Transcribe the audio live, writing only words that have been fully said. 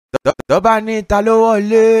Tọ́ba ní ta ló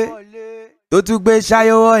wọlé tó tún gbé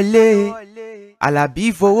ṣayó wọlé Àlàbí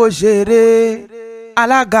fowó ṣeré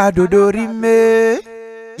alága dòdò rí mé.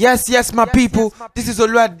 Yes, my people, this is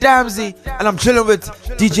OluwaDamzy and I'm chilling with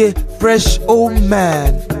DJ Fresh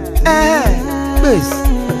Oman. Please.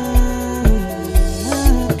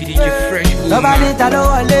 DJ Fresh Oman. Tọ́ba ní ta ló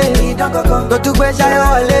wọlé tó tún gbé ṣayó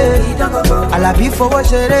wọlé Àlàbí fowó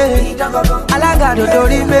ṣeré alága dòdò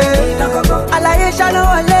rí mé. Aláyé ṣáná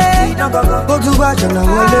wọlé ó tún gbà ṣọ̀nà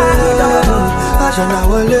wọlé ṣọ̀nà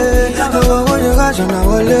wọlé owó ni ká ṣọ̀nà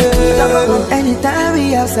wọlé. Anytime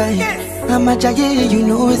we outside, I'm a jaye, you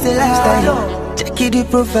know it's a lifestyle. Check it the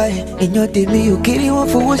profile, in your day me you carry one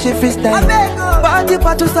for what she freestyle. Party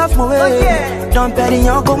to stuff my way, don't pay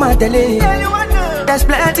your come and tell it. There's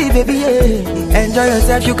plenty, baby, yeah. Enjoy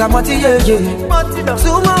yourself, you can multi, yeah.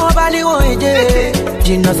 Sumo bali wo eje,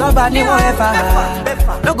 Gino somebody wo efa.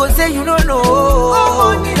 No go say you don't know.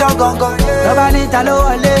 Idan Gan Gan, nobody talo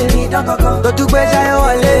wale. Go to bed jaye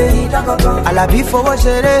wale. Àlàbí fowó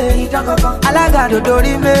ṣeré, alága dòdò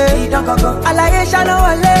rí mé. Aláyé ṣáná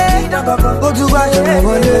wale. Go to bed jaye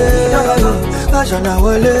wale. Ṣáná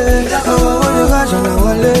wale. Ṣáná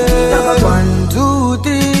wale. 1, 2,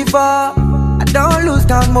 3, 4. Don't lose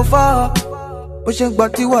count mo fall. Bó ṣe gbọ́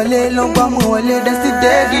tí wọlé ló ń gbọ́ mú wọlé. Then still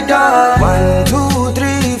dey the door. 1, 2,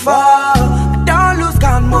 3, 4. Don't lose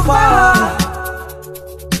count mo fall.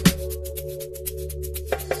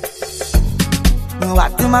 No wá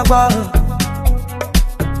tí ma gbọ́.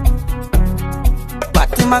 Wá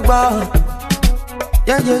tí ma gbọ́.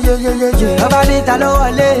 Yeah. Tọ́ba ní ta ló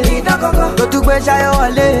wọlé tó tún gbé ṣayó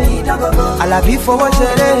wọlé. Àlàbí fowó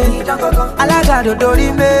ṣeré alága dòdò rí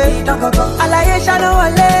mé. Aláyé ṣáná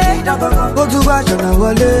wọlé ó tún gbà ṣọ̀nà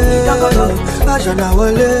wọlé ṣọ̀nà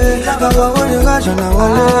wọlé owó ni ká ṣọ̀nà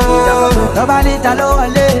wọlé. Tọ́ba ní ta ló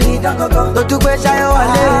wọlé tó tún gbé ṣayó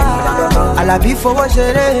wọlé. Àlàbí fowó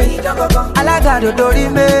ṣeré alága dòdò rí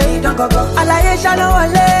mé. Aláyé ṣáná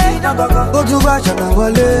wọlé ó tún gbà ṣọ̀nà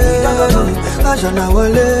wọlé ṣọ̀nà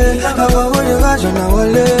wọlé owó ni ká ṣọ̀nà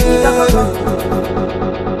wọlé.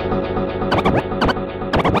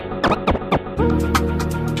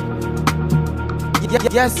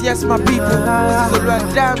 Yes, my people, this is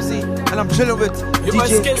OluwaDamzy and I'm chilling with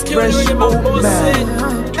DJ Fresh Oman.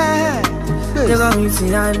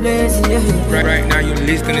 Right now you're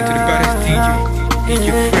listening to the baddest DJ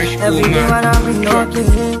Fresh Oman.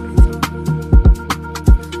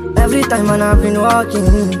 Every time when I've been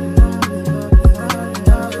walking,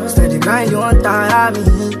 steady grind, you want tired of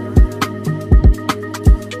me.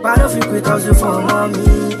 But if you quit hustle for mommy,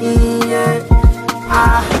 yeah.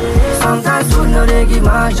 Sometimes food no they give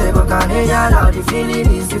my shape, but can't allow the feeling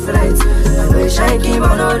is different. And we shaking,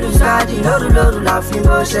 but no lose God, no laughing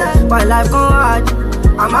bullshit. My life go hard,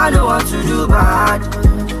 I don't want to do bad.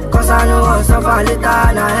 Cause I know I'll suffer later,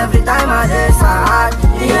 now every time I decide.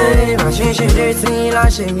 Yeah, my she dates me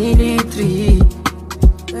like she military.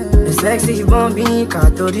 The sexy bombi,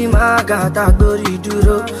 katori magata, tori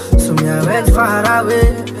duro. So me I went far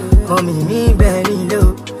away, mommy me belly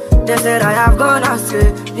low. They said I have gone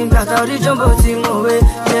astray, think that all the jumbo team away.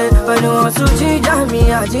 Yeah, when you want to ginger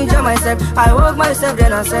me, I ginger myself. I walk myself,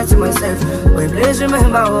 then I said to myself, when please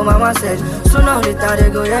remember what mama said. So now later they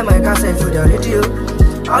go hear my cassette for the radio.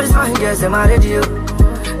 All these fine girls in my radio.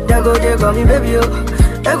 They go me baby, oh.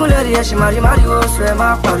 They go let the she marry, oh, swear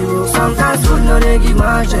my party, oh. Sometimes food no they give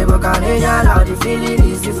my shape, but can't allow the feeling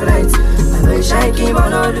is different. I know you shaking, but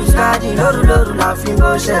no lose God, no laughing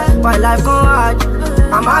bullshit. My life go hard,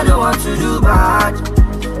 I don't want to do bad.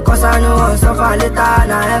 Cause I know I'll suffer later,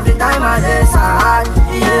 now every time I decide,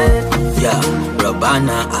 yeah.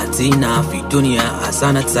 Rabana, Atina, Fitunia,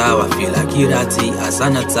 Asana Tawa, Filakirati,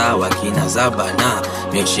 Asana Tawa, Kina Zabana,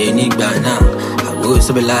 Meksheni Bana. I will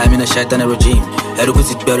so be lying in a shaitan regime. Every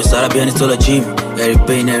visit better Sarabian is all a gym. Every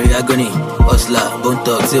pain, every agony. Osla, Bone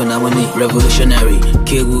Talk, Zio Namoni, Revolutionary,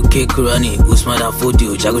 Kewu, Kurani, Usman and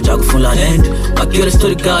Fodio, Jago Fulan End. My killer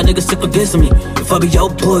story guy, niggas step against me. If I be your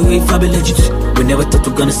boy, if I be legit. We never thought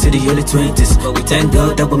we're gonna see the early 20s. We thank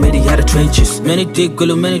God that we made it out of trenches. Many dig,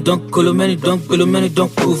 many don't, many don't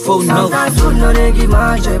cool for no. Sometimes food no they give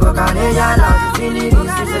my shape, but can't allow the feeling is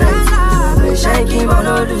different. We shaking, but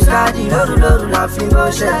no lose God, no laughing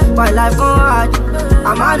bullshit. My life go hard,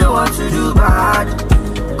 I don't want to do bad.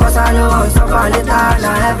 Cause I know I'll suffer later,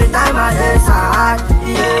 now every time I decide,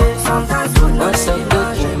 yeah. Sometimes food no they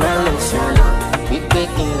give my shape, but can't allow. We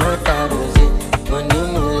breaking no taboos, money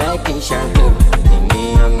move like a shadow. Me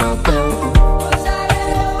I'm not going.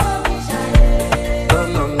 Oh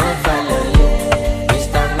mama follow you,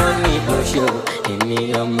 Mr. Money go show. Me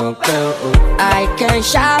I'm not going. I can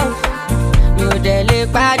shout, you daily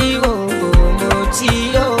party.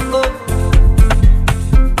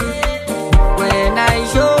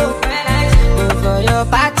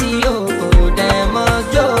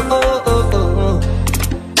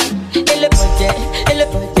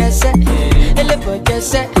 set, ele boje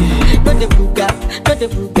set. No the buga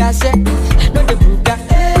set, no the buga.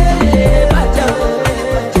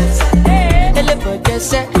 Ele boje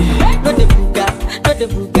set, no the buga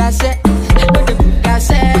set, no the buga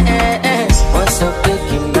set. What's up,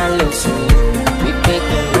 taking my lesson? We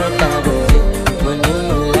taking no time. Money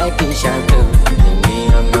no like it, shadow. Me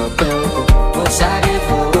I'm not going. What's sorry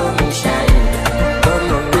for me, shine.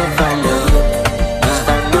 Come on, go follow.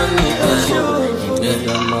 Mr. Money,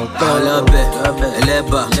 all up it,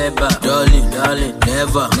 leba, darling,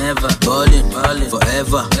 never, ballin',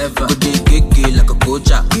 forever, good day, kiki like a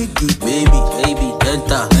coacha, baby,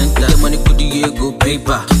 enter, the money could go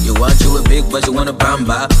paper, you want you a big but you want a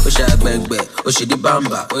bamba, she the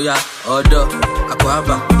bamba, oh yeah, order,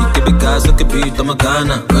 aquaba, it could be gas, it could be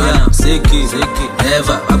Tomagana, oh yeah, seki,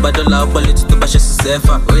 never, I bought the loud bullet to bash a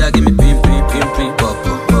sefa, oh yeah, give me pim, pop,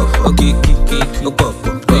 okay, pop,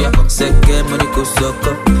 oh yeah, second money go suck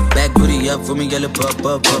up. Back booty up for me, yellow pop.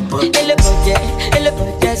 Ele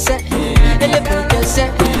boje set, no the buga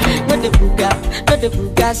set, no the buga. Ele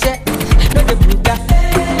boje set, no the buga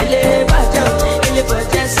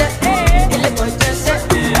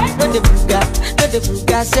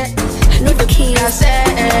set, no the buga set.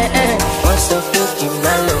 What's up, taking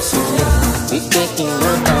my lesson? We taking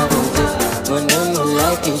no time. Money no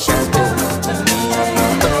like it, shadow. Me I'm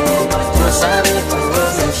not going. No sorry for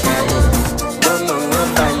me, shine.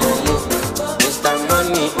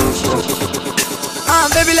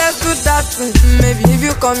 Baby, let's do that thing. Maybe if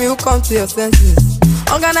you come to your senses.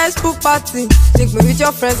 Organize pool party. Link me with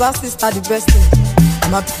your friends or sister, the best thing.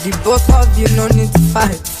 I'm happy the both of you, no need to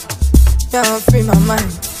fight. Yeah, I'm free my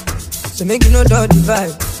mind. So make you know the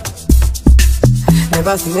vibe.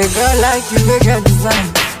 Never seen a girl like you, make her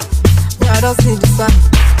design. Yeah, I don't see the sign.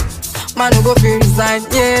 Man, no go feel resign,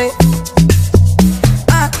 yeah.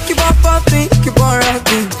 Keep on popping, keep on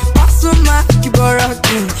rocking. Pasuma, keep on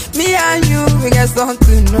rocking. Me and you, we got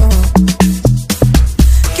something to know.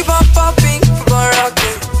 Keep on popping, keep on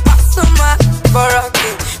rocking. Pasuma, keep on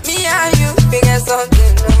rocking. Me and you, we got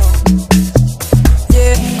something to know.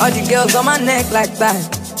 Yeah, all the girls on my neck like that.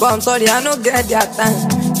 But I'm sorry, I don't get their time.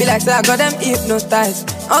 Be like, say I got them hypnotized.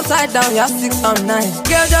 Upside down, you're 6 or 9.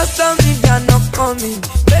 Girl, just tell me you're not coming.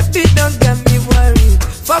 Baby, don't get me worried.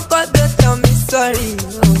 Fuck all, don't tell me sorry.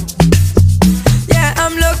 No. Yeah,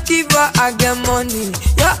 I'm lucky, but I get money.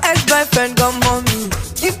 Your ex-boyfriend got money.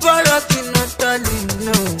 If you're rocking, not telling,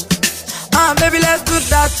 no. Baby, let's do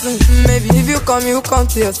that thing. Maybe if you come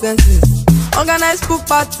to your senses. Organize pool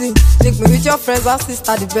party. Link me with your friends or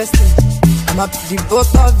sister, the best thing. I'm happy the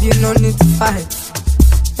both of you, no need to fight.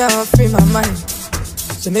 Yeah, I'm free my mind.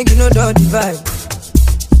 So make you know the vibe.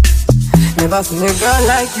 Never seen a girl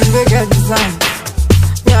like you, make her design.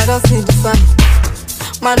 Yeah, I don't see the sign.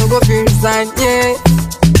 Man, no go feel resign, yeah.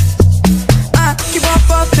 Keep on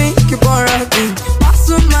popping, keep on rocking.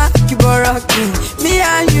 Pasuma, keep on rocking. Me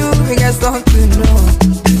and you, we got something to know.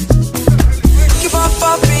 Keep on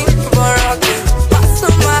popping, keep on rocking.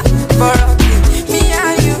 Pasuma, keep on rocking. Me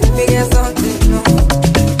and you, we got something to know.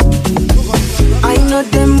 I know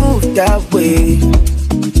they move that way.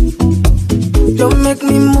 Don't make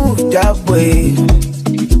me move that way.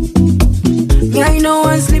 Me, I know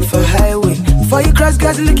one sleep for highway. Before you cross,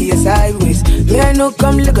 guys, look at your sideways. Me, I know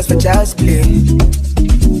come look us for child's play.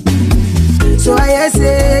 So I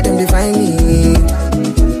say, them define me.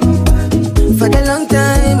 For the long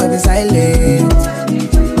time, I've been silent.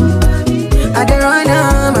 I don't run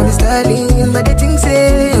out, I've been studying. But they think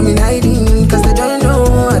say, I'm in hiding. Cause they don't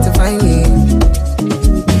know how to find me.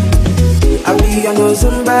 I be on no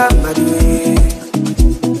Zumba, by the way.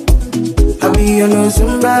 I be on no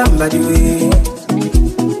Zumba, by the way.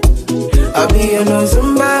 I be on no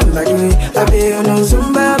Zumba, by the way. I be on no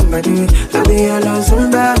Zumba, by the way. I be on no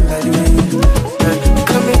Zumba, by the way.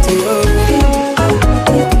 Coming to you.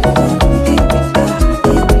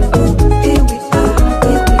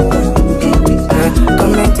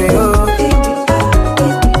 Coming to you.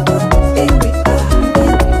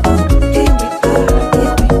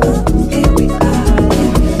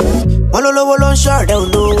 One short,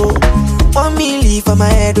 don't know. 1 million for my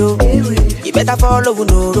head, oh. You better follow,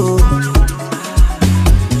 no.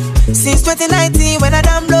 Since 2019, when I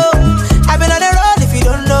damn low, I've been on the road if you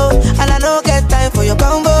don't know. And I don't get time for your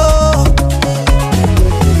combo.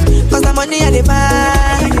 Cause the money I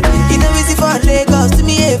demand. You know easy for Lagos, do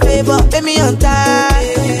me a favor, pay me on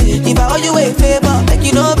time. If I owe you a favor, make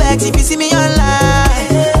you know back if you see me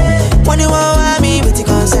online. When you want me, with you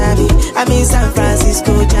concern me. I'm in San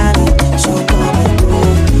Francisco, Johnny. So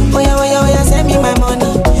come, oh yeah, send me my money.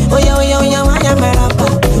 Oh yeah, why am I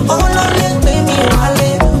rapper? Oh Lord, pay me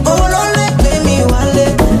wallet. Oh Lord, pay me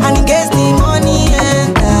wallet. And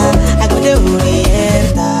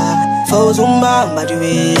by the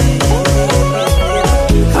way.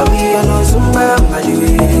 I be on no Zumba by the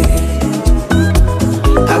way.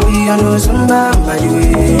 I be on no Zumba by the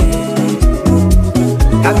way.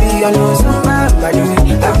 I be on no Zumba by the way.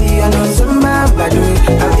 I be on no Zumba by the way.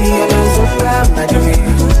 I be on no Zumba by the way.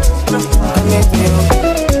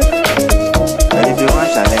 And if you want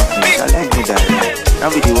challenge me that. Now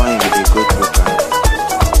be the one you dey go through can.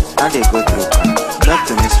 Now they go through can. Talk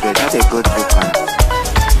to me straight. Now they go through can.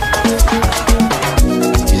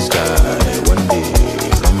 This guy one day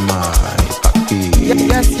on my papi.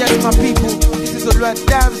 Yes, my people. This is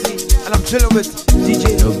OluwaDamzy, and I'm chilling with DJ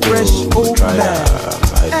Fresh Oman.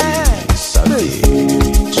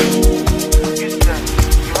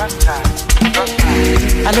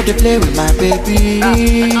 I know they play with my baby.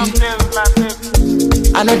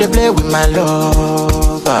 I know they play with my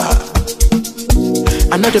lover.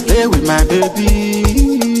 I know they play with my baby.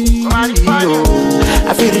 Oh,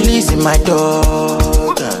 I feel releasing my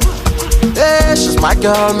daughter. Yeah, she's my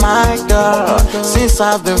girl, my girl. Since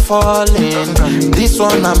I've been falling, this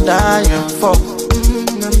one I'm dying for.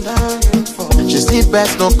 She's the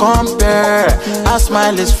best, no compare. Her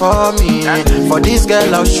smile is for me. For this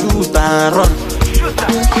girl I'll shoot and run.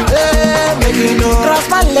 Hey, make you know cross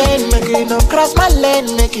my lane, make you know cross my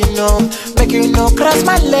lane, make you know cross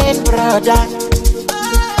my lane, brother.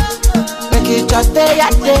 Make it just stay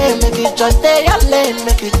your day, make it just stay your lane,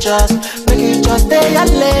 make it just stay your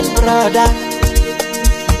lane, brother.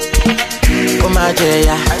 Oh my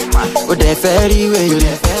dear, oh they very well.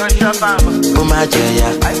 Oh my dear,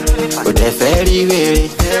 oh they very well.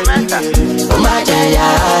 Oh my dear,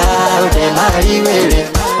 oh they very well.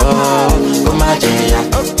 Oh my dear,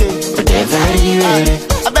 oh they very well.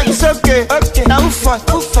 I beg it's okay. Now who fought?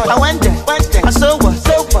 I went there. I saw what?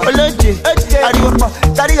 Oloje. I do what?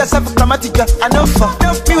 Carry yourself a dramatica. I know for.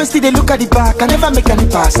 Me when still they look at the back. I never make any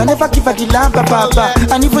pass. I never give her the lamp, papa.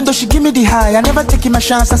 And even though she give me the high, I never take my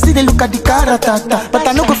chance. I still they look at the karatata. But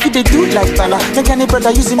I know go fit they do like pala. Make any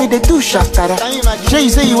brother using me they do shakara. Sure you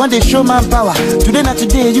say you want to show my power. Today not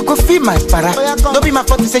today you go feel my para. Don't be my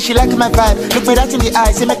fault to say she like my vibe. Look me right in the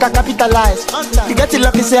eye, say make her capitalize. You get it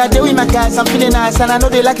lucky, say I deal with my guys. I'm feeling nice and I know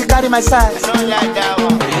they like to carry my size.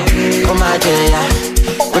 Oh my dear,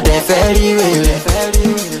 oh they very well.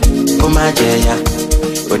 Oh my dear,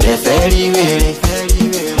 oh they very well.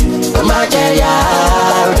 Oh my dear,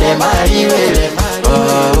 oh they very well.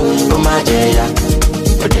 Oh my dear,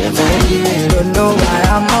 oh they very well. Don't know why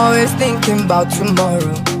I'm always thinking about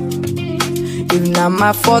tomorrow. If not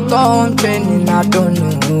my fault or home training, I don't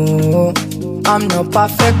know. I'm not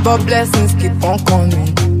perfect, but blessings keep on coming.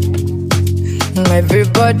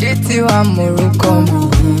 Everybody till I'm coming.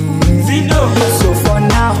 So for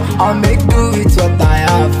now, I'll make do with what I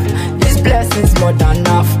have. This blessing's more than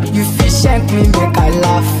enough. You fish shank me, make I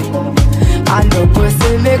laugh. I know go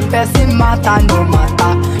say make person matter, no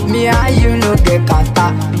matter. Me and you no get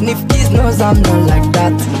kata. Nifty's knows I'm not like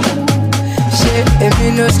that. Shit, if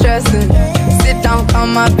me no stressing. Sit down,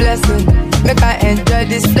 count my blessing. Make I enjoy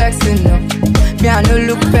this flexing, no. Me I no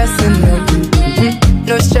look person, no.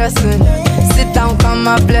 No stressing. Sit down, count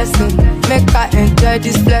my blessing. Make I enjoy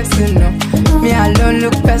this flexing, no. Me alone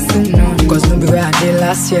look person, no. Cause no be where I did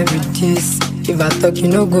last year with this. If I talk, you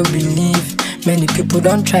no go believe. Many people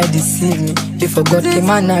don't try deceive me. They forgot the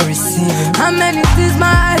man I receive. How many things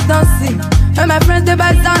my eyes don't see? And my friends they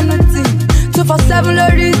buy sanity. 247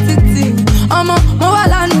 lorry city. Mo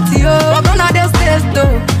wala nuti oh. Gonna they stay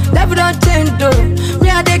though. Level don't change though. Me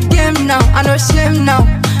a the game now. I no shame now.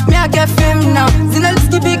 Me I get fame now.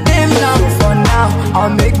 Zinelski big name now. So for now, I'll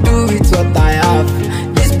make do with what I have.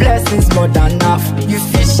 This blessing's more than enough. You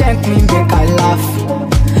fish shank me, make I laugh.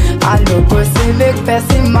 I no go say make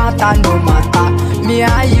person matter, no matter. Me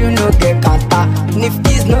and you no get kata.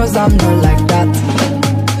 Nifty's knows I'm not like that.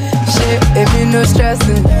 Shit, if me no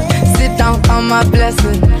stressing. Sit down, count my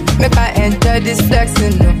blessing. Make I enjoy this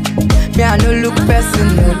flexing, no. Me I no look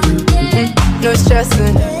person, no. No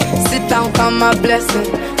stressing. Sit down, count my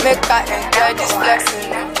blessing. Make I enjoy this flexing,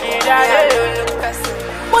 no. Me I no look person.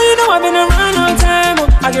 Well, you know I've been around all time.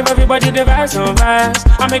 I give everybody the vibes on vibes.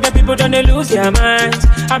 I make the people don't they lose their minds.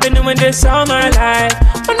 I've been doing this all my life.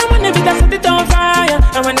 When I'm on the beat, I set it on fire.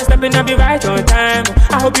 And when I step in, I'll be right on time.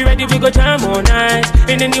 I hope you ready, we go jam all night.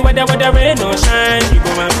 In any weather, whether rain or shine. You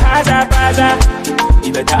go and paza.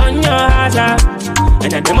 You better on your hazard.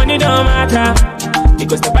 And then the money don't matter.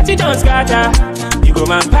 Because the party don't scatter. You go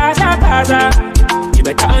and paza. You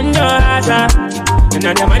better on your hazard. And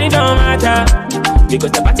then the money don't matter.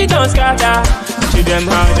 Because the party don't scatter. Show them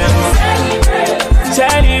how them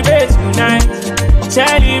celebrate tonight.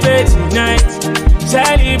 Celebrate tonight.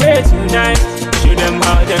 Celebrate tonight. Show them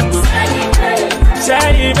how them go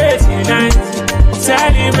celebrate tonight.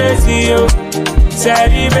 Celebrate you,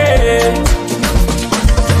 celebrate.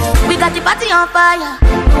 We got the party on fire.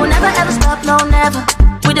 We'll never ever stop, no never.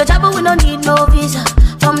 With the trouble, we don't need no visa.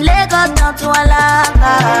 From Lagos down to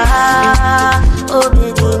Alaba. Oh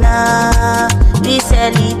baby, now we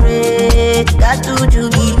celebrate. Got to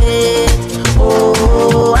jubilate.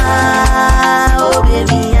 Oh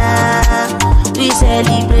baby, we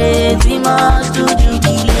celebrate. We must do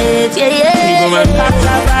jubilate. Yeah, yeah. You go and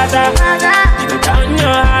you go down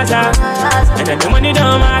your hazard, and then the money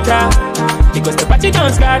don't matter because the party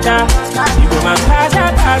don't scatter. You go and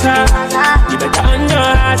you go down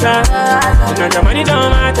your hazard, and then the money don't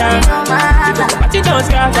matter because the party don't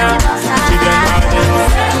scatter.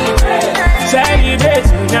 Celebrate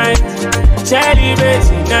tonight, celebrate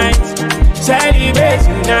tonight, celebrate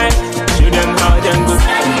tonight. Show them how them go.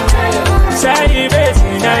 Celebrate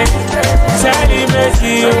tonight, celebrate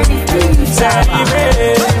you,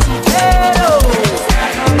 celebrate.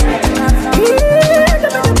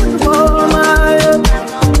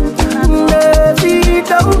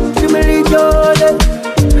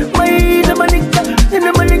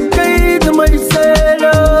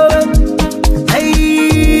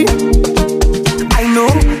 I know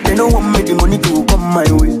they don't want me the money to come my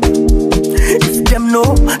way. If them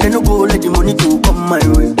know, they don't go let the money to come my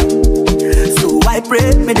way. So I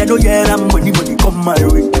pray, may they don't hear them when the money come my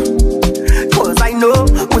way. Cause I know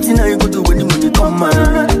what you know you go do when the money come my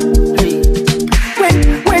way.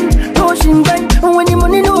 When no shingai, when the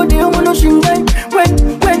money no they want no shingai. When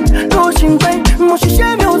no shingai, no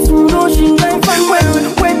shingai no shingai.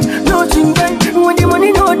 When no shingai, when the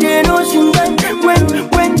money no they no shingai.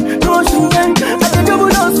 When no shingai, I the double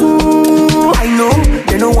no. I know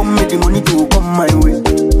they don't want me the money to come my way.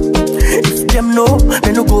 If them know,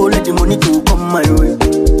 they don't go let the money to come my way.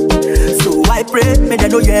 So I pray, may they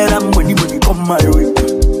don't hear them when the money come my way.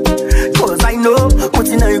 Cause I know what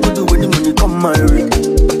you know you go do when the money come my way.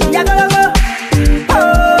 Yeah, go.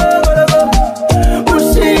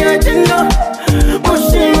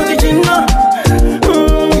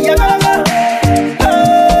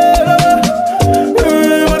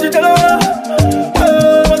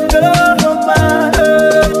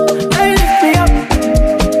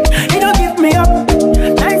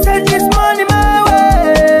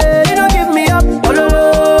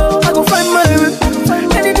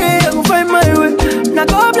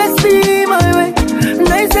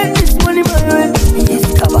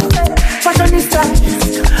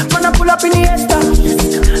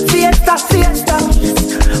 Fiesta.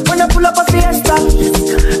 When I pull up a fiesta,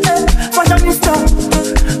 fashionista.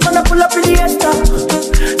 When I pull up in the fiesta.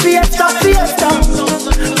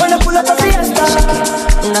 When I pull up a fiesta.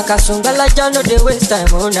 Nakasungala jano de waste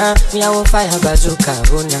time, ona. Me I want fire bazooka,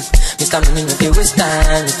 ona. Mr. Money no de waste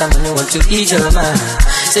time, Mr. Money want to ease your mind.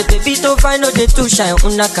 Say baby don't find no day to shine,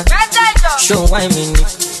 unaka. Show why me.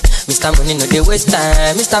 Mr. Money no dey waste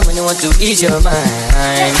time. Mr. Money want to ease your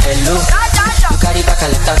mind. Hello, you carry back a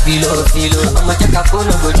lot of filo. I'ma take a phone,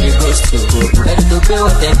 go to ghost to go. Ready to pay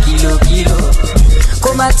what 10 kilo.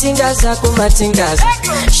 Kumatingaza,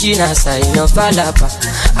 Shinasa ino falapa.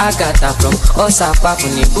 Agata from Osapa,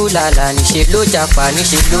 Punibulala, Nishelo Japa.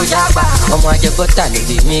 Omo aje bota le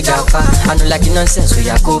di mi gapa. I no like the nonsense we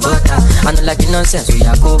go bota.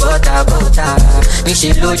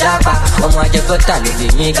 Nishelo Japa. Omo aje bota le di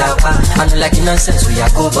mi gapa. I no like the nonsense we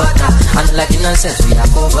go bota.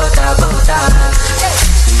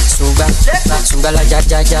 Sunga la ja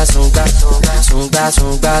sunga la ja sunga Olo sunga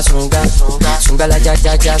sunga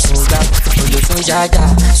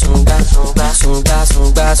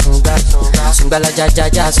Sunga la ja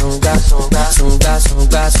sunga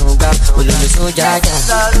Olo sunga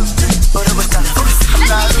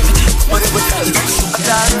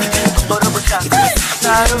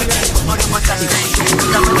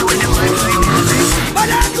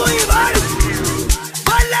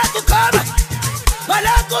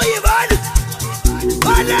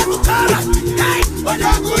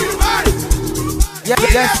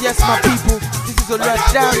Yes, my people. This is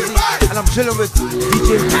OluwaDamzy, and I'm chilling with DJ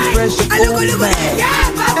Fresh Oman.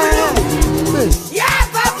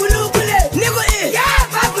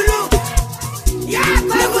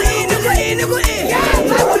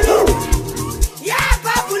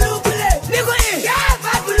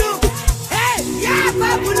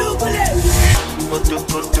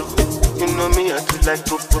 You know me, I feel like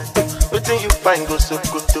Coco. What do you find go so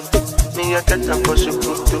good? Me, I get up for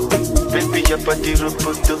Shokoto. Baby, your body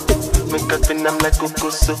roboto. Make up and I'm like Coco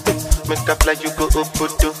so. Make up like you go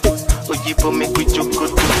Opoto. Ojibo make we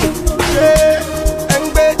Jokoto. Yeah,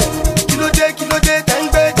 and bed. Kilo day,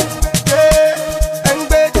 and bed. Yeah, and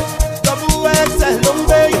bed. Double XL.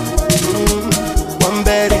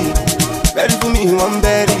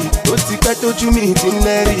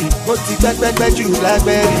 bet you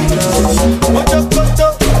blackberry love. Mojo koto,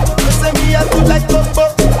 you say me I do like coco.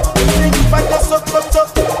 Think you find us so koto.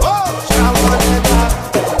 Oh, shower never.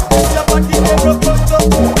 Your body they rokoto.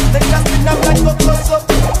 They just spin up like coco so.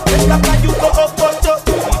 They come like you go up koto.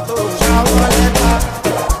 Shower never.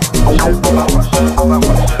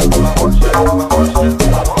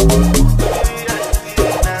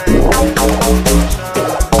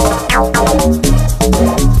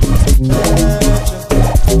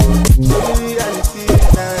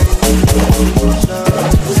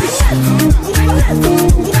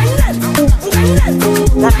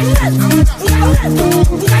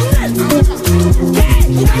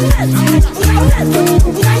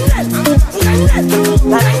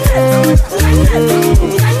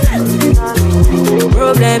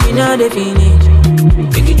 Problem in all the finish.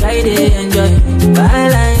 Make you try to enjoy.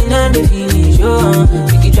 Byline on the finish. Oh,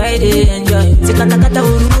 make you try to enjoy. Sekata kata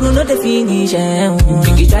uru no the finish.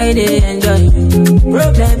 Make you try to enjoy.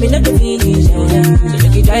 Problem in all the finish. So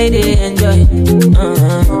make you try to enjoy.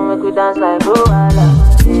 Make you dance like Luala.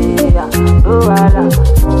 Yeah, Luala.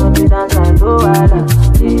 Make you dance like Luala.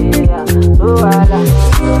 Yeah, Luala.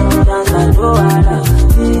 Dance like Luala.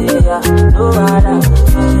 Yeah, Luala.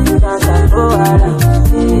 Dance like Luala.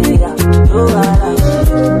 Yeah, Luala.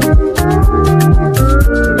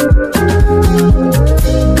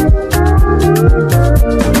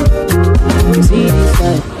 You see this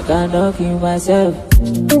life, I cannot kill myself.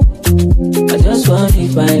 I just want to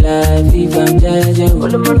live my life, if I'm judging. I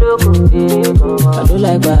don't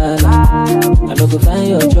like bad, I don't go find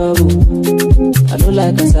your trouble. I don't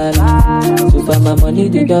like a salad, so far my money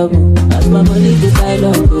the double. As my money the pile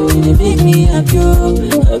up, it make me happy.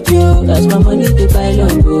 As my money the pile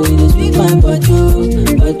up, it sweet my butt.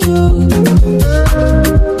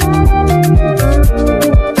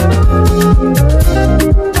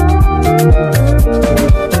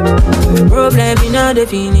 Problem in all the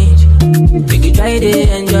finish. Make you try to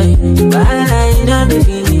enjoy. Byline on the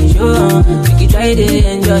finish. Oh, make you try to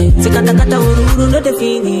enjoy. Sekata kata uru no the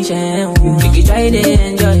finish. Make you try to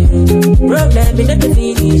enjoy. Problem in all the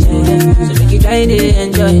finish. So make you try to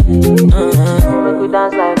enjoy. Make you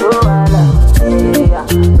dance like Luala. Yeah,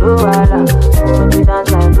 Luala. Make you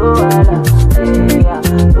dance like Luala. Yeah,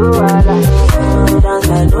 Luala. Dance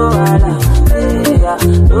like Luala. Yeah,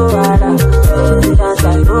 Luala. Dance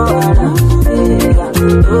like Luala. Yeah,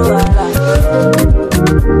 Luala.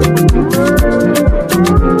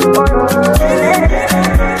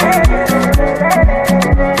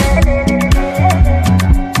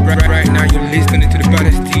 Right now you're listening to the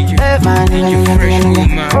baddest DJ, DJ Fresh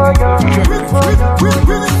Oman.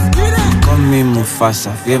 Call me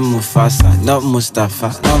Mufasa, yeah Mufasa, not Mustafa,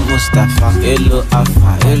 hello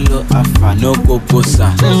Afa, no Poposa.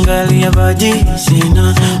 Girl, your body, see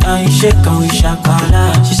now, I shake and we shakala.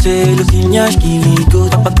 She say, looking yash, give me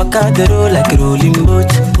good. Paka the roll like a rolling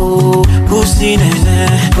boat. Oh, pussy nene,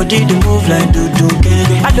 body the move like do get.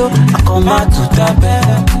 Hello, I come out to tape,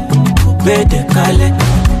 bede kale.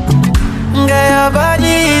 Girl, your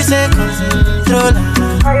body is a controller.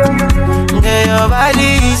 Girl, your body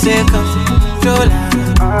is a controller.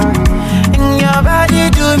 Your body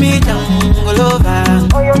do me jungle over.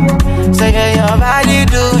 Say your body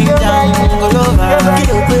do me jungle over.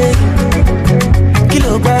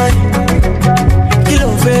 Kilo boy, kilo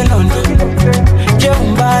felon.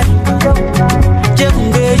 Jump by, jump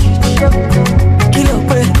gay. Kilo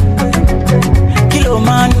boy, kilo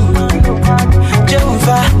man. Jump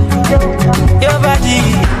far, your body.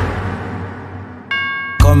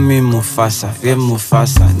 Call me Mufasa, yeah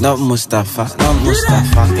Mufasa, not Mustafa,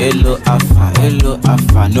 hello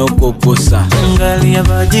Afa, no Poposa. Girl, your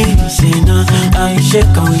body, see now, I shake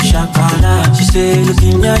and we shakala. She say,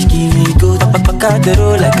 looking yash, give me good. Paka the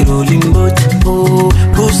roll like a rolling boat. Oh,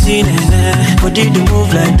 pussy nene, body the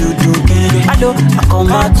move like do get. Hello, I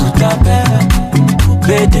come out to tape,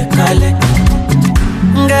 bede kale.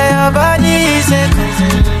 Girl, your body is a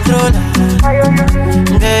controller.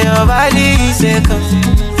 Girl, your body is a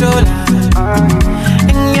controller.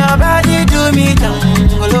 Your body do me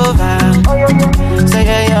jungle over.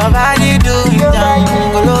 Say your body do me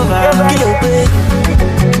jungle over.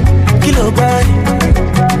 Kilo boy,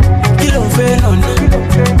 kilo felon.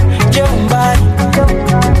 Jump by,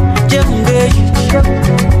 jump gay.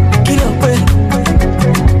 Kilo boy,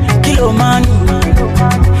 kilo man.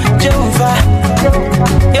 Jump far,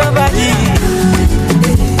 your body.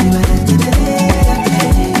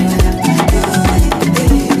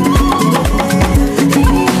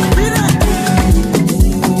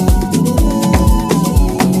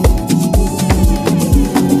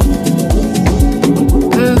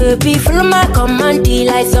 Baby, follow my command,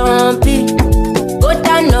 like zombie. Go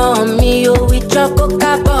down on me, oh, with your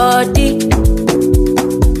coca body.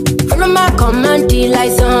 Follow my command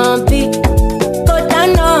like zombie. Go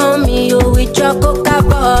down on me, oh, with your coca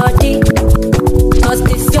body. Cause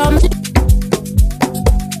this your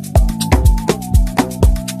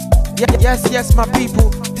Yes, my people.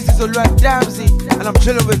 This is OluwaDamzy, and I'm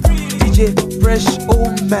chilling with DJ Fresh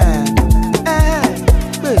Oman.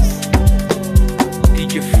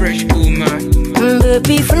 DJ Fresh Oman.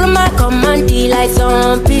 Baby, follow my command like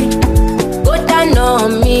zombie. Go down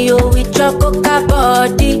on me, oh, with your coca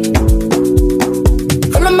body.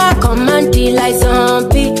 Follow my command like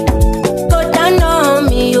zombie. Go down on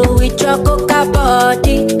me, oh, with your coca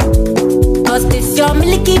body. Cause this your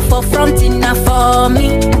milky for front enough for me.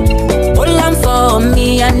 Hold on for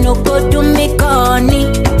me, I no go do me corny.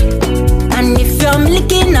 And if you're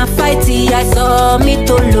licking a fighty, I saw me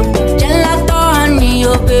to look. Gelato honey,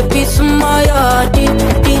 oh baby, sumoyo deep.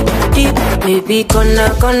 Baby, kona.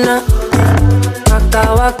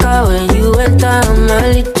 Waka when you enter my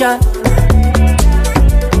licha.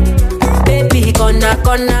 Baby,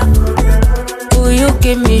 kona. Will you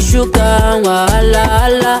give me sugar,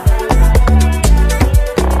 wala.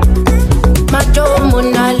 Macho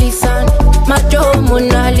Mona Lisa, Macho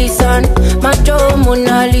Mona Lisa, Macho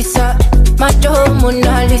Mona Lisa, Macho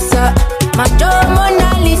Mona Lisa, Macho Mona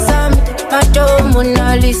Lisa, Macho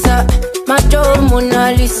Mona Lisa, Macho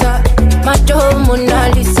Mona Lisa, Macho Mona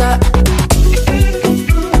Lisa.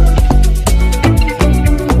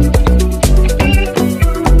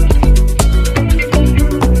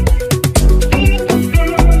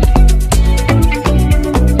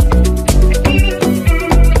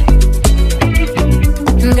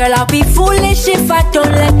 Girl, I'll be foolish if I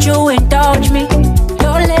don't let you indulge me.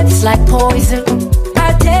 Your lips like poison,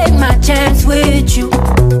 I'll take my chance with you.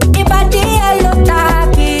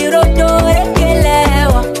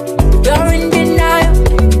 You're in denial,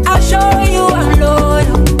 I'll show you I'm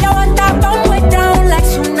loyal. You want that bomb way down like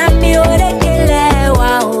tsunami.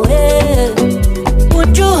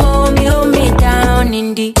 Would you hold me down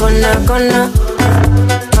in the corner?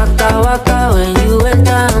 Waka when you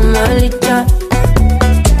enter my licha.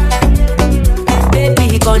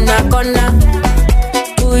 Kona,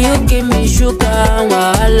 will you give me sugar,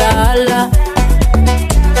 wala.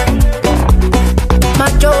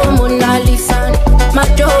 Macho Mona Lisa,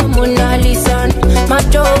 Macho Mona Lisa,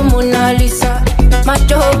 Macho Mona Lisa,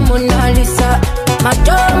 Macho Mona Lisa,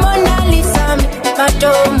 Macho Mona Lisa,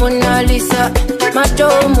 Macho Mona Lisa, Macho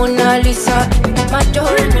Mona Lisa, Macho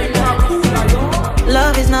Mona Lisa.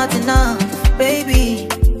 Love is not enough, baby.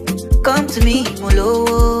 Come to me, Molo.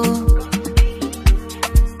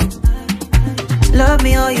 Love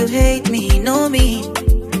me or you hate me, know me.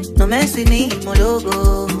 No mess with me, my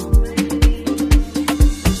logo.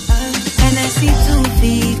 NSC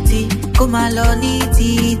 250, come along,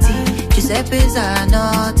 titi. Giuseppe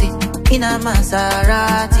Zanotti, in a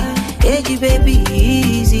Maserati. Hey, baby,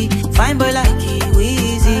 easy. Fine boy like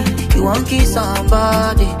Weezy. You won't kiss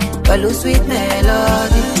somebody, but lose sweet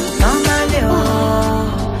melody. Normally,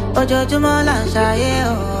 oh, Ojo Jumola Shaye,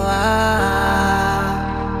 oh,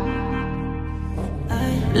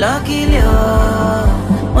 Luckily,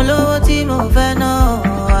 oh, Oluwati mo fẹ́ know.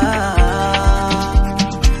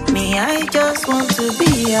 Me, I just want to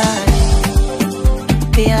be high.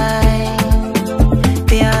 Me,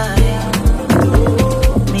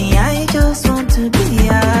 I just want to be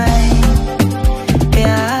high.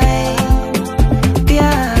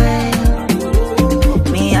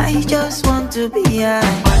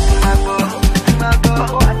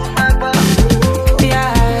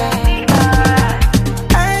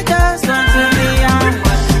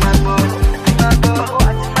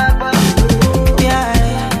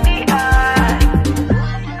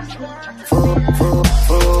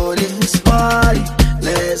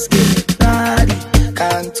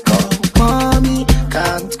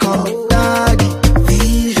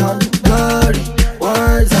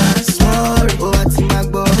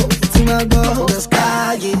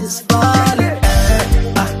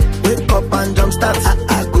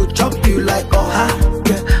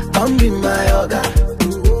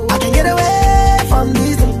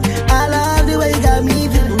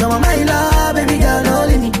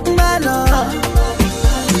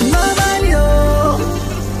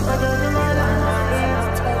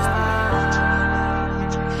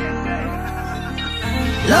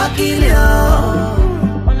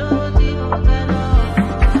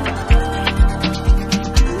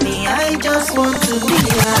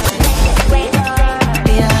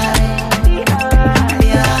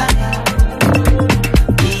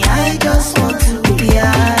 Me, I just want to be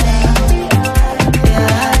high.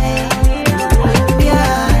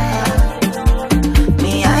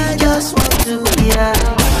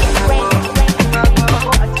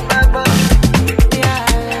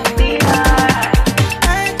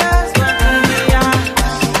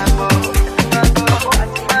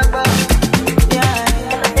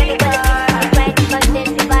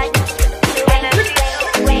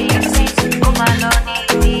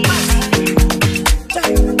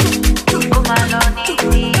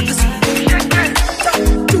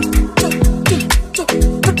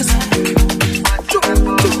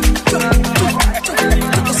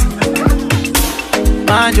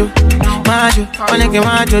 majo, onege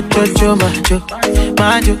majo, jojo, majo,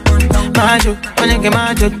 majo, majo, onege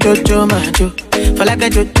majo, jojo, majo. For like a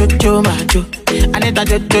jojo, majo. I need a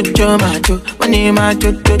jojo, majo. Money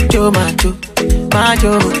majo, jojo, majo,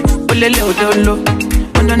 majo. Olele odolo.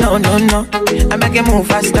 Oh no no no no. I make it move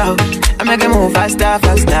faster. I make it move faster,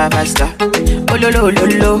 faster, faster. Oh lo lo lo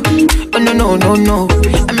lo. Oh no no no no.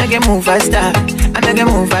 I make it move faster. I make it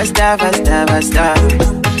move faster, faster, faster.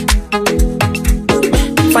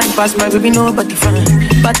 Fine past my baby, nobody fine.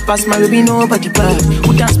 Bad past my baby, nobody bad.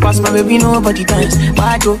 Who dance past my baby, nobody dance.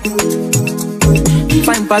 Bad oh.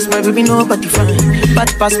 Fine past my baby, nobody fine. Bad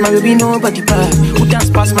past my baby, nobody bad. Who dance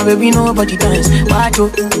past my baby, nobody dance. Bad oh.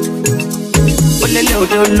 Oh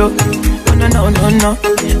no no no no.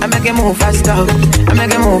 I make it move faster. I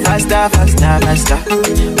make it move faster, faster, faster.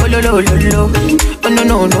 Oh lo lo lo lo. Oh no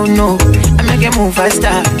no no no. I make it move faster.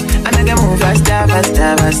 I make it move faster,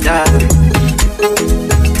 faster, faster.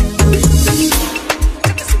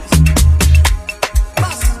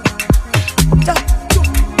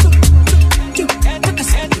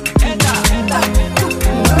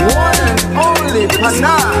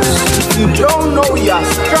 If you don't know, you're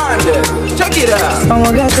stranded. Check it out.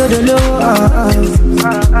 I'ma get to the low.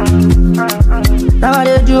 Now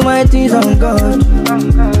I do my things on God.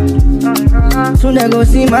 Soon they go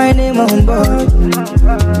see my name on board.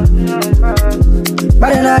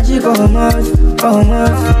 But energy come us,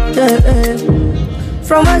 yeah.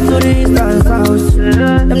 From west to the east and south,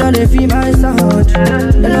 them know they feel my sound,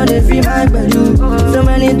 them know they feel my belly. So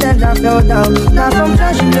many times I fell down. Now from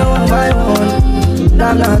trash you know one by one.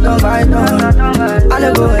 I'm not done by done. I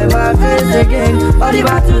don't go ever face again. All the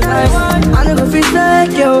battles nice. I don't go feel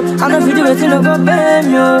like you. I don't feel the way no go pay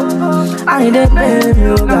me. I need to pay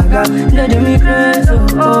me. Gaga, they do me crazy.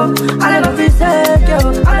 Oh, I don't go feel like you.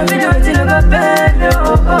 I don't feel the way no go pay me.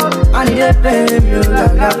 I need to pay me.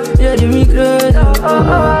 Gaga, they do me crazy.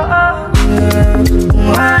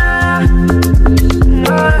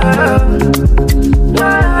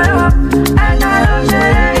 And I don't say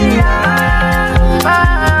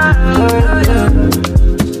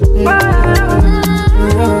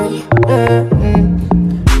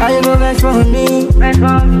I go back for me,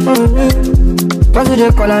 cause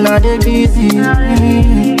they call and they busy.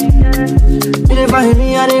 They find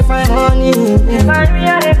me and they find money.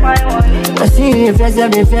 I see the face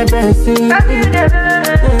of the fair person. I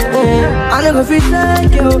don't go feel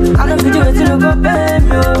like you. I don't feel you to go pay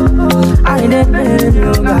me. I need to pay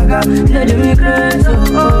you, gaga. They do me crazy.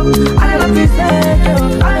 I don't go feel like you.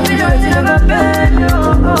 I don't feel you to go pay me.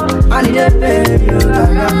 I need to pay you,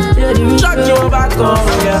 gaga. They do me crazy. Chuck your back on,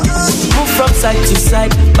 yeah. Move from side to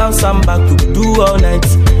side, bounce and back to do all night.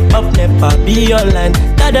 Up never be online.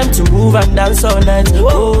 Tell them to move and dance all night.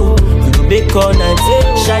 Oh, we go bake all night.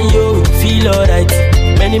 Shy yo, feel alright.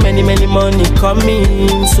 Many money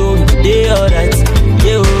coming, so we day alright.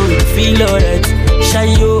 Yeah, we feel alright. Shy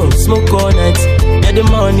yo, smoke all night. Get the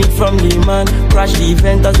money from the man. Crash the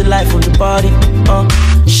event, that's the life of the party.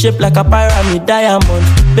 Shaped like a pyramid diamond.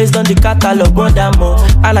 Based on the catalog, more than more.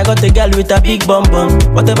 And I got a girl with a big bum bum.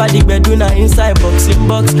 Whatever the bed do now inside box in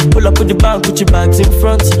box. Pull up with the bank, put your bags in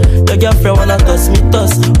front. Your girlfriend wanna toss me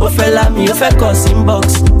toss. Oh fella me, you fake us in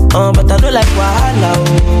box. But I don't like wahala,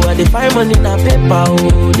 oh. I dey find money na paper,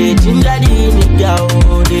 oh. They ginger the nigga,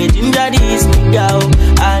 oh. They ginger this nigga, oh.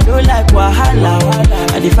 I don't like wahala,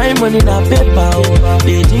 oh. I dey find money na paper, oh.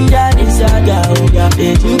 They ginger this nigga, oh.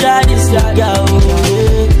 They ginger this nigga, oh.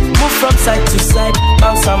 Move from side to side,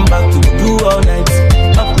 bounce and back to do all night.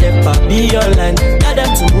 Up never be online. Tell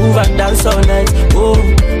them to move and dance all night. Oh,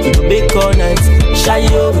 we go bake all night. Shy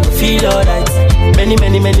yo, we go feel alright. Many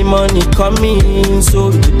money coming, so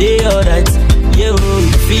we go day alright. Yeah, we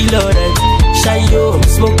go feel alright. Shy yo,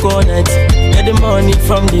 smoke all night. Get the money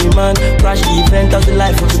from the man. Crash the event, that's the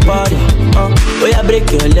life of the party. Oh yeah, break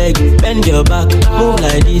your leg, bend your back. Move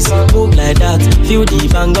like this, move like that. Feel the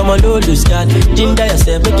bang, I'm a low loose guard. Ginger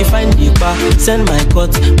yourself, make you find the bar. Send my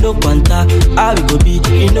cut, no quanta. How we go be,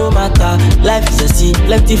 it no matter. Life is a sea,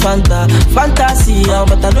 lefty fanta. Fantasy,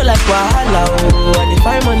 but I don't like wahala, oh. I dey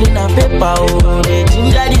find money na paper, oh. They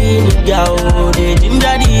ginger the nigga, oh. They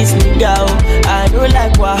ginger this nigga, oh. I don't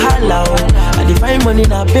like wahala, oh. I dey find money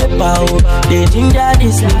na paper, oh. They ginger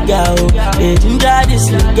this nigga, oh. They ginger this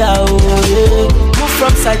nigga, oh. Yeah. Move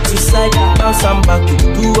from side to side, bounce and back to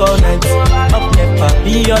do all night. Up never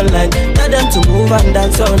be online. Tell them to move and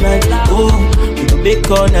dance all night. Oh, we go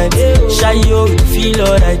bake all night. Shy yo, we feel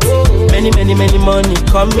alright. Many money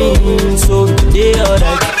coming, so we day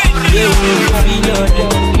alright. Yeah, we feel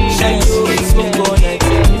alright. Shy yo, we smoke all night.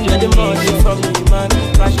 Get the money from the man.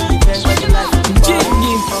 Crash the event, but the life of the party.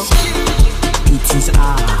 It is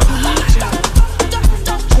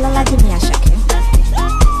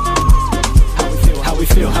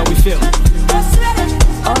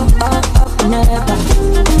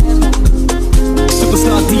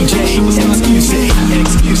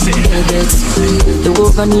get. The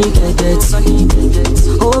wolf on you get.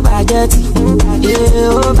 Oh, baguette.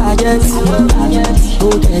 Yeah, oh, baguette.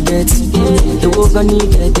 Oh, get. The wolf on you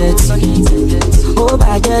get. Oh,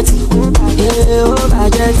 baguette. Yeah, oh,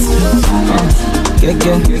 baguette. Get.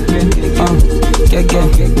 Oh,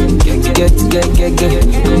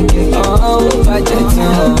 baguette.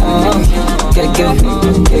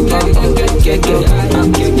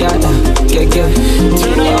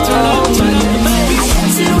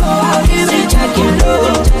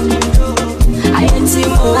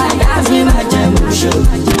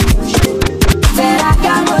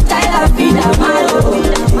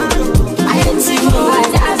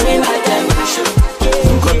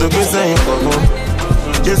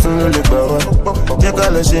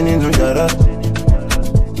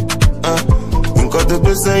 Nǹkan tó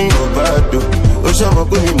gbé sẹ́yìn ò bá dò, ó ṣọmọ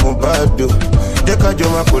pé mi mo bá dò, jẹ́ ká jọ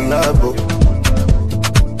máa collabo.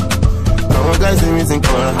 Àwọn guys mi ti ń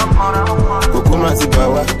kanra, kòkó máa ti bà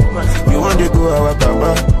wá, we wan dey go our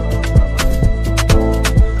papa.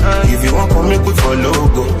 If you wan come make we follow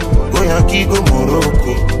go Yankee go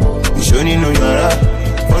Morocco. Ìṣó nínú yàrá,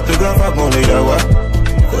 photographer gan lè yà wá,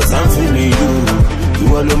 'cause I'm feeling you,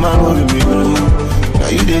 ìwọ ló máa ń rí mi lò, now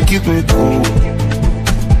you dey keep me cool.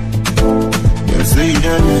 Them say you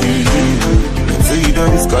done it, them say you done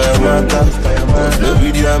this Kayamata, but no be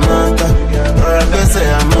the Amata, or I can say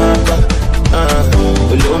Amata.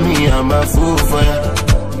 Below me, I'm a fool for ya,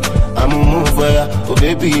 I'm a move for ya, oh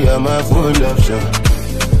baby, I'm a full option,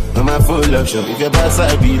 I'm a full option. If your bad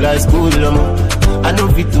side be like school, I know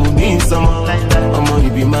fit to mean someone, you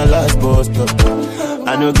be my last boss stop.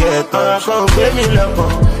 I no get touch, come pay me lock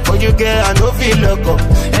up. What you get, I no feel lock up.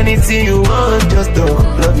 Anything you want, just talk.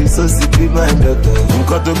 Love is so sick, be my doctor.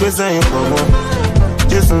 Nǹkan tó gbé sẹ́yìn pọ̀ mọ́,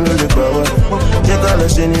 Jésù ló lè gbà wá. Jẹ́ ká lọ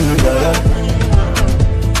ṣe nínú yàrá.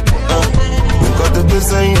 Nǹkan tó gbé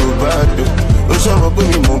sẹ́yìn ò bá dò, ó ṣọmọ pé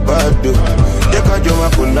mi mo bá dò. Jẹ́ ká jọ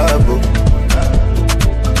máa collabo.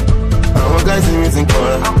 Àwọn guys mi ti ń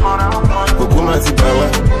kanra, kòkó máa ti bà wá.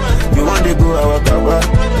 We wan dey go our papa.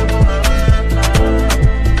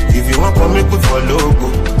 If you want come make we follow go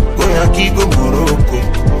Yankee go Morocco.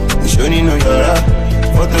 Ìṣó nínú yàrá,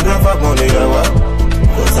 photographer gan lè yà wá,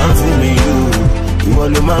 'cause I'm feeling you, ìwọ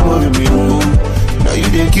ló máa ń rí mi lò, now you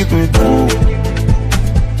dey keep me cool.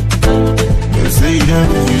 Them say you done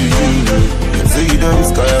them say you done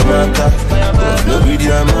this Kayamata, but no be the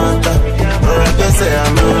Amata, or I can say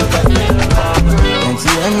Amata. And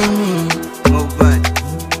see enemy, move back,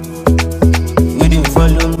 you didn't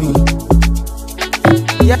follow me.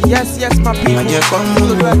 Yes, my people.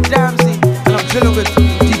 OluwaDamzy, and I'm chilling with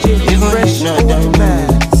DJ Fresh Oman.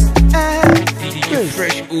 DJ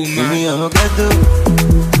Fresh Oman. Me, I'm a ghetto.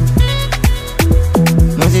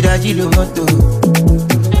 No, see that you don't want to.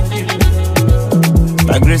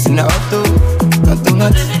 My grace in the auto,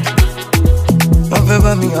 automatic. Don't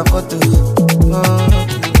favor me a photo.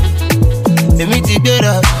 They meet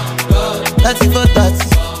together. That's it for that.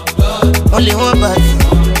 Only one party.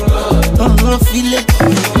 Don't feel it.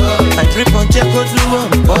 I drip on check go to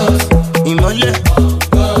one boss. Imole.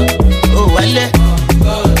 Oh, wale.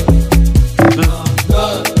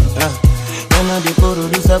 Yana de koro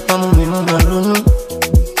do sapa mu mi mama runu.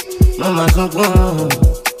 Mama sungun.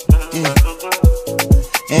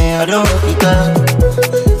 I don't work it out.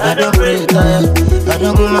 I don't pray tired. I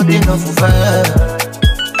don't go my day for fire.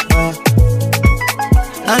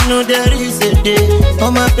 I know there is a day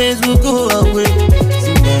all my pains will go away.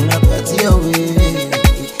 Then I party away.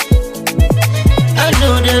 I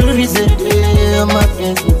know there is a day all my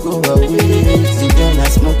pains will go away. See then I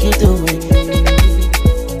smoke it away.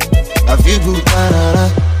 I feel good, banana,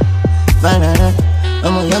 banana.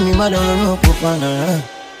 I'm a yummy mother, no banana,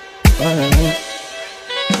 banana.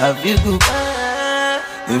 I feel good,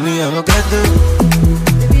 baby, I'm a ghetto.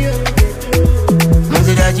 No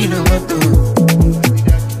say that you don't want to.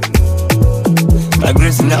 My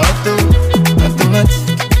grace in the auto, automatic.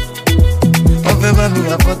 Favor me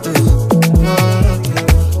a photo.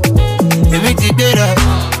 Let me together.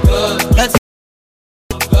 That's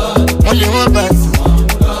only one pass.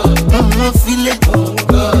 No feel it.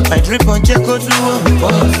 I drip on check go to one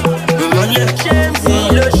boss.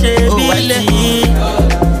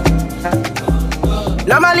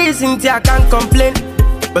 Normally Cynthia can't complain,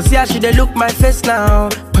 but see how she dey look my face now.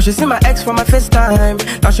 Cause she see my ex for my first time.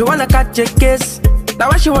 Now she wanna catch a kiss. Now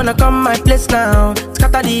why she wanna come my place now?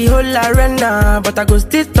 Scatter the whole arena, but I go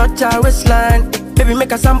still touch her waistline. Baby,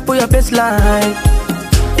 make a sample your baseline.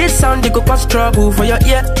 This sound, they go cause trouble for your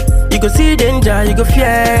ear. You go see danger, you go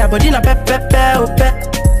fear. But in a pep, oh pep.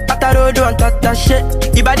 Atarodo and tata shit.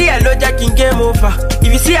 Your body hello, jacking game over.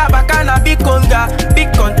 If you see a bacana, big conga,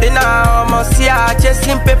 big container.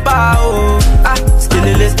 chasing paper, oh. Ah,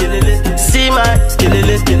 skilleless, see my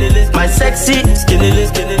skilleless, my sexy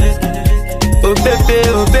skilleless, oh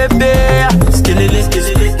baby, skilleless,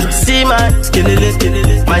 see my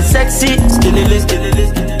skilleless, my sexy skilleless.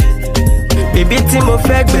 Baby tí mo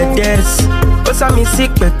fẹ́ gbẹ̀dẹ́s, ó sá mi sí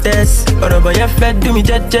pẹ̀tẹ́s, ọ̀rọ̀ bọ̀ yẹn fẹ́ dùn mí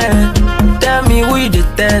jẹ́jẹ́. Tell me who you dey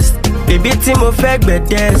test. Baby tí mo fẹ́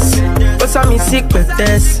gbẹ̀dẹ́s, ó sá mi sí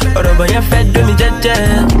pẹ̀tẹ́s, ọ̀rọ̀ bọ̀ yẹn fẹ́ dùn mí jẹ́jẹ́.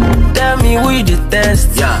 Tell me who you dey test.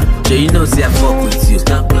 Yeah, so you know say I fuck with you.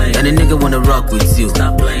 Stop playing. And the nigga wanna rock with you.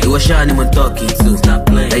 Stop playing. You a shy anyone talking to. Stop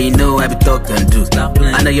playing. And you know I be talking to. Stop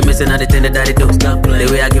playing. I know you're missing all the thing that I do. Stop playing.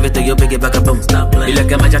 The way I give it to you, pick it back up, boom. Stop playing. You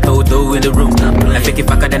like a magic though in the room. Stop playing. I fake it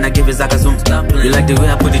back then I give it like a zoom. Stop playing. You like the way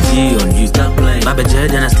I put the G on you. Stop playing. My bed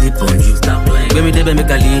then I sleep on you. Stop playing. Baby, they make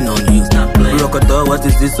a lean on you. Stop playing. Rock a door, what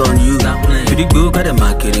is this on you? Stop playing. You the good, got the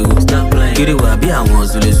market. Stop playing. Get it where I be, I want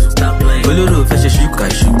to listen. Stop playing. Oloro fresh shoot, I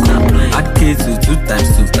shoot. Stop playing. Add K to 2 times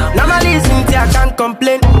 2. Stop playing. Normally Cynthia can't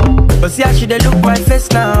complain, but see how she dey look my face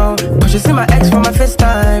now. Cause she see my ex for my first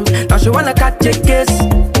time. Now she wanna catch a case.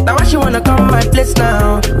 Now why she wanna come my place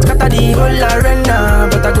now? Scatter the whole arena,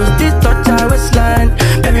 but I go still touch her waistline.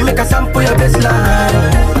 Baby, make a sample your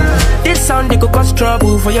baseline. This sound they go cause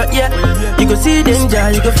trouble for your ear. You go see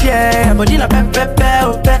danger, you go fear, but in a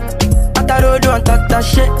road on top that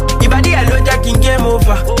shit. If I did a low jacking game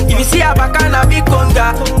over. If you see a bacana big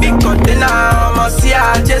conga, big container, I'ma see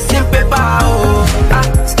a chasing paper. Oh, ah,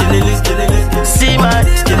 skilleless, see my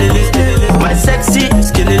skilleless, my sexy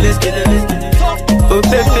skilleless. Oh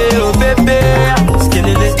baby,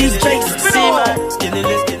 skilleless, DJ, see my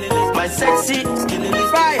skilleless, my sexy skilleless.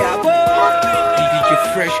 Fire, DJ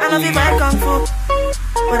Fresh Oman. I love you, my kung fu,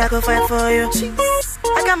 but I go fight for you.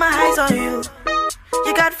 I got my eyes on you.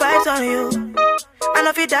 You got vibes on you. I know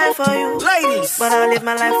if you die for you, ladies, but I'll live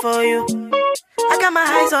my life for you. I got my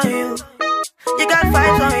eyes on you. You got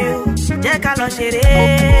vibes on you. Yeah, call on shit.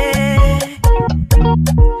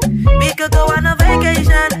 We could go on a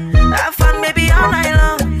vacation, have fun maybe all night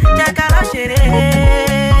long. Yeah, call on shit.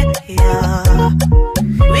 Yeah,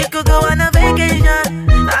 we could go on a vacation,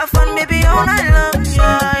 have fun maybe all night long.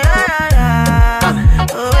 Yeah, yeah,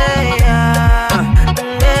 yeah. Oh yeah.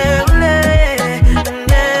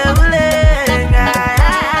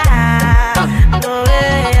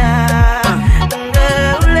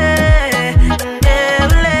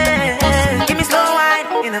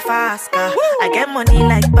 I get money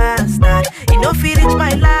like bastard. You know, feel reach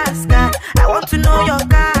my last card. I want to know your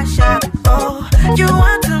cash app. Oh, you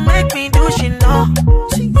want to make me do she know?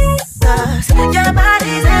 Jesus, your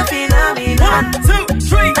body's a phenomenon. 1, 2,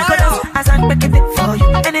 3, I go down as I'm making it for you.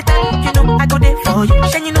 Anytime you know I go there for you.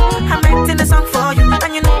 And you know I'm writing a song for you.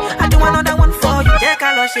 And you know I do another one for you. Yeah,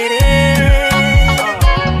 call shit.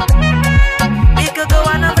 We could go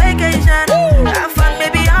on a vacation, have fun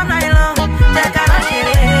maybe all night long. Yeah, call shit.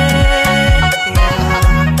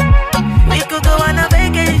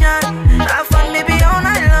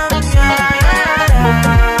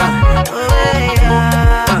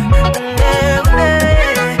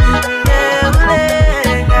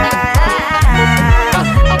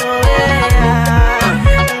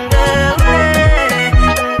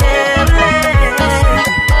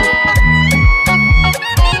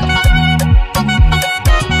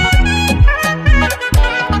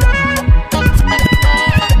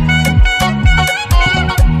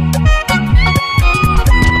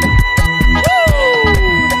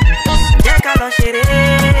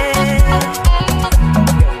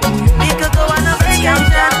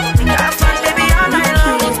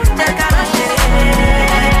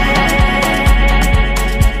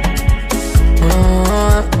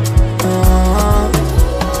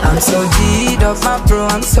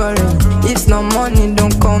 I'm sorry, if no money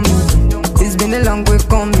don't come. It's been a long way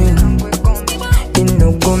coming. It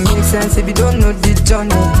no go make sense if you don't know the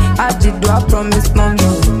journey. I did do I promise mommy,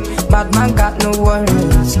 bad man got no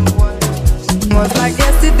worries. Was like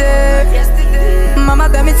yesterday. Mama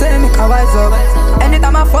tell me say make I wise up.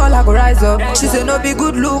 Anytime I fall I go rise up. She say no be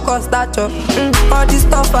good look or stature. All this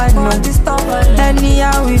stuff I know.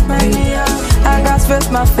 Anyhow with me, I got face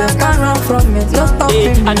my face, can't run from it. No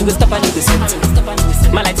stopping me. I no go stop, I no go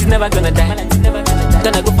set. My light is never gonna die.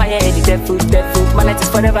 Gonna go fire any devil. My light is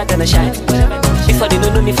forever gonna shine. Before they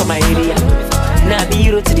don't know me from my area, now I be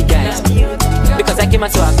hero to the guys. Because I came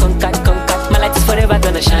out so I conquered. My light is forever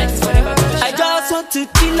gonna shine. I just want to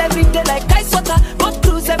chill every day like ice water. Go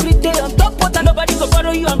cruise every day on top water. Nobody go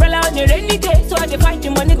borrow you umbrella on a rainy day. So I dey find the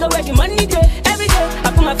money, go where the money day. Every day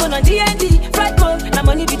I put my phone on DND, flight mode. Now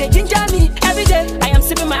money be the ginger me. Every day I am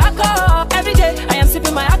sipping my alcohol. Every day I am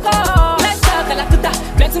sipping my alcohol. Let's talk Kalakuta,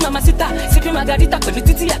 plenty mama sita, sipping my margarita,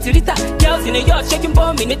 titi atirita. Girls in a yacht shaking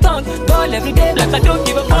bomb in the tongue. Ball every day like I don't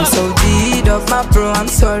give a fuck. I'm so deed of my bro, I'm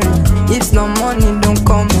sorry. If no money don't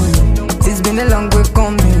come in. It's been a long way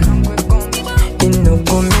coming. It no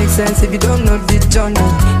go make sense if you don't know the journey.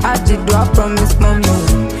 I did do I promise mommy.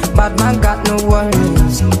 Bad man got no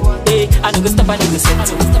worries. Hey, I don't go stop, I don't go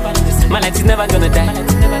settle. My light is never gonna die.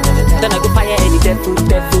 Then I go fire any dead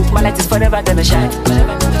food. My light is forever gonna shine.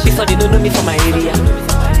 Before they don't know me from my area.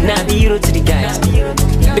 Now I'm the hero to the guys.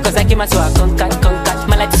 Because I came out so I conquered.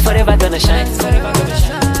 My light is forever gonna shine.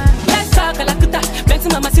 Let's talk a lakuta, back to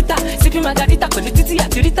mamacita. Sipping margarita, titi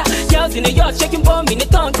atirita. Girls in a yacht shaking bomb in the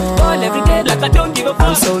tongue. All every day like I don't give a fuck.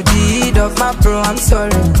 I'm so deed of my bro, I'm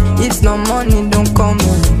sorry. If no money don't come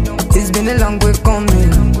in. It's been a long way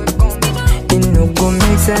coming. It no go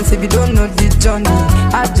make sense if you don't know the journey.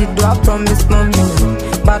 I did do I promise mommy.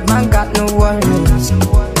 Bad man got no worries.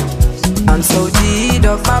 I'm so deed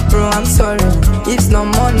of my bro, I'm sorry. If no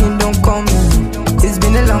money don't come in. It's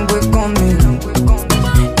been a long way coming.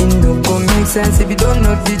 It no go make sense if you don't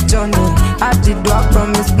know the journey. I did do I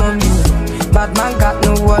promise mommy. Bad man got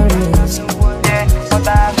no worries. Yeah, but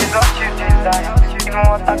I have is what you desire. Even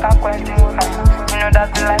what I can't question. You know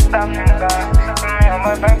that's the lifestyle you got. Me and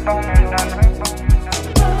my friend told me that.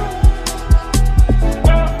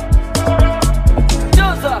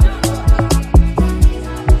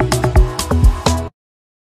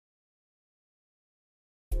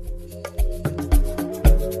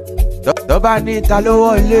 Tọ́ba ní ta ló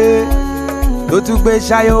wọlé, ló tún gbé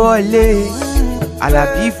ṣayé wọlé.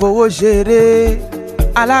 Àlàbí fowó ṣeré,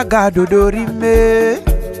 alága dòdò rí mé.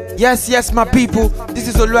 Yes, my people, this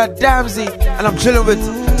is OluwaDamzy, and I'm chilling with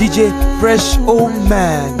DJ Fresh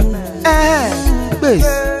Oman. Bass.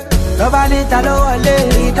 Tọ́ba ní ta ló wọlé,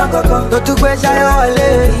 ló tún gbé ṣayé wọlé.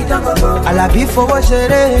 Àlàbí fowó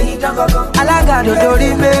ṣeré, alága dòdò rí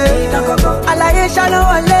mé. Àlàyé ṣáná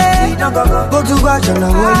wọlé, ó tún gbà ṣọ̀nà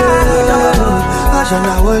wọlé.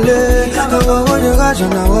 Ṣọ̀nà wọlé, owó ni ká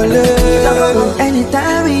ṣọ̀nà wọlé.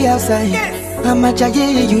 Anytime we outside, I'm a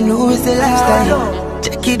jaye, you know it's a lifestyle.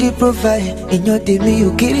 Check it the profile, in your TV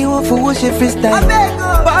you carry one for what she freestyle.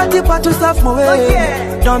 Party to stuff my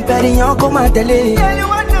way, don't pay in your come and tele.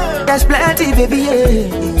 There's plenty baby,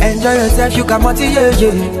 yeah. Enjoy yourself, you can multi, yeah.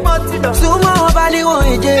 Sumo bali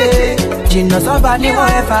won't yeah. Gino somebody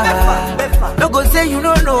won't ever. No go say you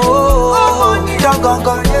don't know. Don't go.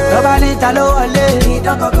 Nobody talo wale.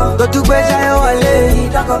 Go to bed jai wale.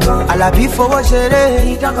 Alabi fowó ṣeré.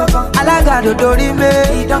 Alaga dòdò rí mé.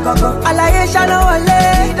 Alaye ṣáná wale.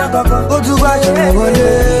 Go to bed jai wale.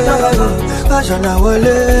 Ṣáná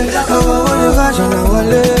wale. Ṣáná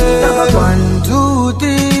wale. 1, 2,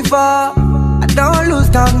 3, 4. I don't lose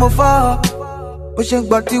count mo fall. Pushing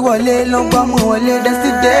body wale, long bum wale, that's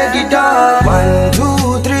the day the dog. 1,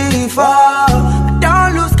 2, 3, 4. I don't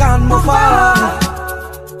lose count mo fall.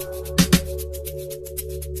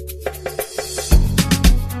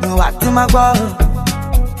 No, what in my ball?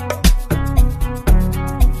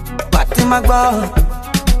 What in my ball?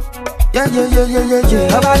 Yeah.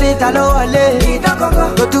 Tọ́ba ní ta ló wọlé,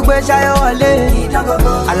 ló tún gbé ṣayé wọlé.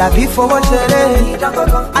 Àlàbí fowó ṣeré,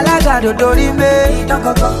 alága dòdò rí mé.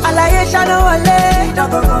 Àlàyé ṣáná wọlé,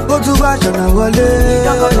 ó tún gbà ṣọ̀nà wọlé.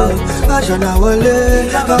 Ṣọ̀nà wọlé,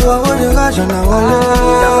 owó ni ká ṣọ̀nà wọlé.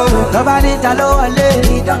 Tọ́ba ní ta ló wọlé,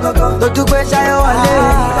 ló tún gbé ṣayé wọlé.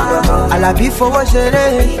 Àlàbí fowó ṣeré,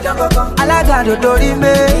 alága dòdò rí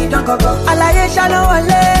mé. Àlàyé ṣáná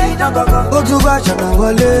wọlé, ó tún gbà ṣọ̀nà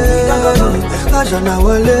wọlé. Ṣọ̀nà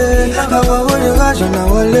wọlé, owó ni ká ṣọ̀nà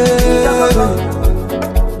wọlé.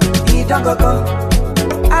 Idan Gan Gan.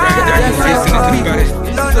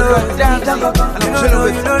 I'm chilling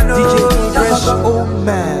with DJ Fresh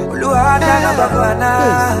Oman.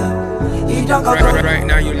 Right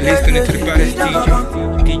now you're listening to the baddest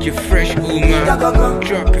DJ Fresh Oman.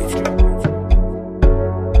 Drop it.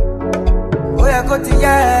 Oh yeah, go to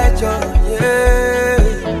yeah.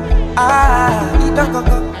 Idan Gan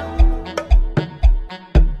Gan.